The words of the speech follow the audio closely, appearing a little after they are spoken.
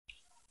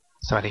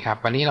สวัสดีครับ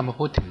วันนี้เรามา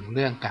พูดถึงเ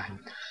รื่องการ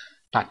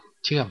ตัด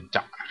เชื่อมเจ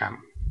าะนะครับ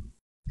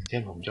อย่างเช่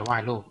นผมจะวา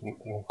ดรูป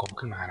วงกลม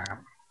ขึ้นมานะครับ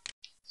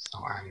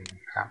2 อัน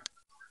นะครับ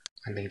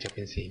อันนึงจะเ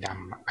ป็นสีด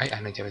ำอั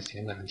นนึงจะเป็นสี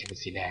น้ำเงินอันนึงจะเป็น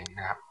สีแดง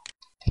นะครับ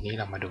ทีนี้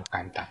เรามาดูก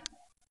ารตัด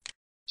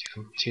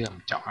เชื่อม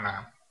เจาะนะค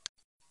รับ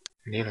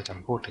อันนี้เราจะม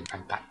าพูดถึงกา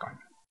รตัดก่อน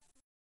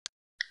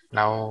เ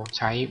ราใ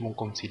ช้วง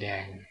กลมสีแด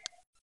ง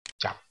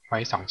จับไว้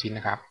2 ชิ้นน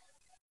ะครับ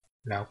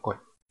แล้วกด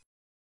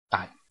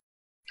ตัด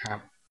นะครั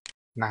บ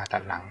หน้าตั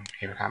ดหลังเ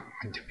ห็นไหมครับ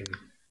มันจะเป็น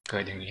เกิ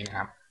ดอย่างนี้นะค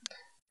รับ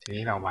ที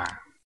นี้เรามา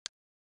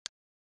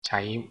ใช้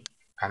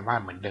การวาด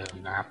เหมือนเดิม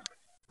นะครับ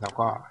แล้ว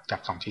ก็จับ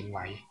2 ชิ้นไ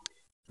ว้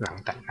หลัง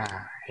ตัดหน้า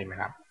เห็นไหม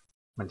ครับ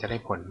มันจะได้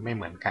ผลไม่เ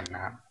หมือนกันน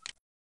ะครับ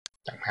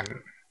จากนั้น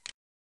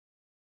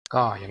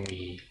ก็ยัง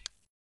มี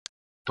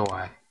ตัว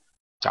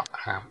เจาะ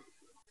ครับ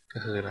ก็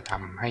คือเราท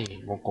ำให้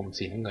วงกลม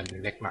สีน้ำเงิน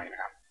เล็กหน่อยน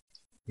ะครับ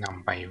น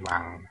ำไปวา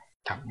ง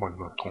ทับบน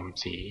วงกลม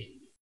สี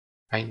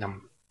ให้นำ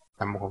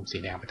วงกลมสี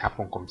แดงไปทับ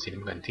วงกลมสี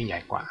น้ำเงินที่ใหญ่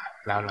กว่า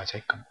แล้วเราใช้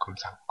ค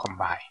ำสั่ง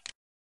combine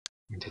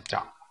มันจะเจ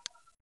า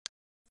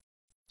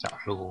ะ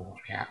รู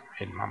เนี่ยเ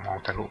ห็นมอง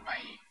ทะลุไป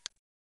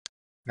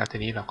แล้วที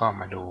นี้เราก็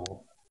มาดู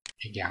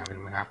อีกอย่างหนึ่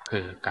งนะครับคื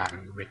อการ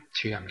เวทเ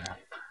ชื่อมนะครับ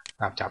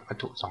เราจับวัต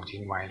ถุ2 ชิ้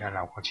นไว้แล้วเร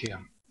าก็เชื่อ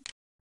ม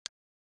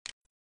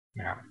น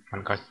ะครับมั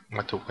นก็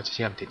วัตถุก็จะเ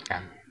ชื่อมติดกั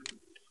น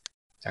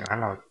จากนั้น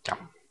เราจับ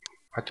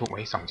วัตถุไ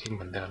ว้2 ชิ้นเห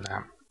มือนเดิมนะค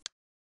รับ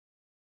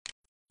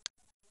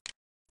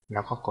แ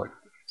ล้วก็กด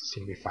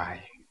simplify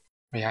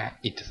ไม่ใช่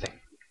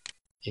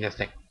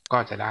intersect ก็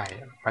จะได้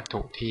วัตถุ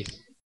ที่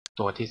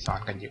ตัวที่ซ้อน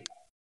กันอยู่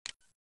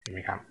เห็นไหม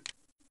ครับ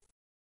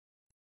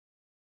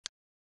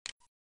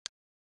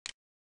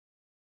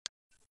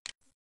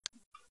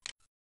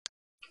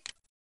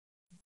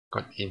ก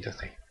ด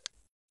intersect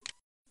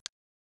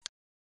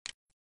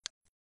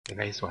จะ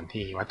ได้ส่วน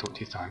ที่วัตถุ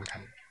ที่ซ้อนกั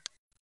น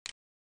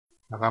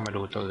แล้วก็มา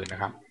ดูตัวอื่นน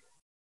ะครับ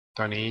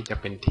ตัวนี้จะ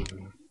เป็น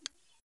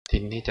ทิ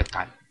นที่จะ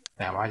ตัดแ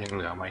ต่ว่ายังเห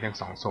ลือไว้ทั้ง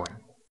2 ส่วน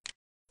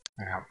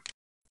นะครับ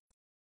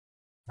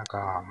แล้ว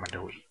ก็มา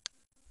ดูอีก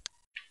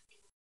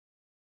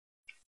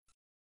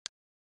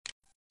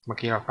เมื่อ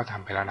กี้เราก็ท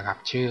ำไปแล้วนะครับ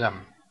เชื่อม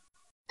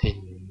ทิน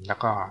แล้ว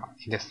ก็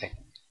intersect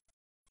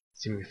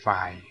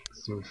simplify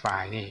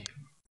นี่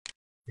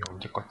เดี๋ยวผม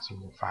จะกด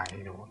simplify ใ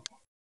ห้ดู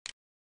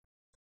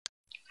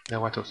เลือ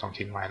กวัตถุ2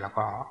 ชิ้นไว้แล้ว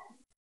ก็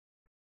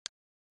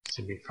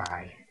simplify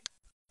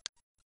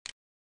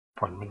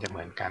ผลมันจะเห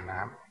มือนกันนะ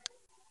ครับ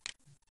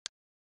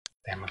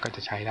แต่มันก็จ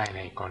ะใช้ได้ใ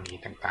นกรณี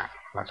ต่าง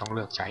ๆเราต้องเ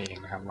ลือกใช้เอง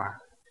นะครับว่า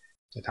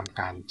จะทำ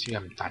การเชื่อ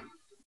มตัด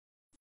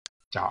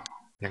เจาะ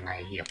ยังไง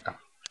เกี่ยวกับ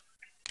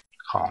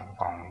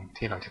ของ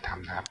ที่เราจะท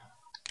ำนะครับ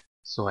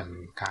ส่วน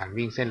การ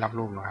วิ่งเส้นรอบ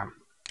รูปนะครับ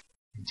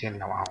เช่น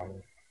เราเอา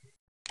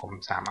ผม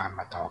3 อัน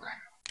มาต่อกัน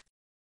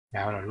แ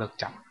ล้วเราเลือก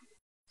จับ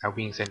แล้ว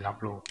วิ่งเส้นรอบ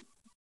รูป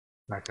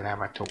เราจะได้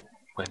วัตถุ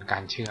เหมือนกา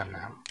รเชื่อมน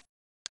ะครับ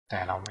แต่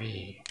เรา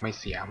ไม่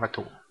เสียวัต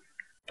ถุ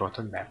ตัว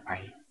ต้นแบบไป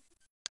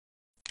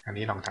อัน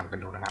นี้ลองทำกั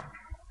นดูนะครับ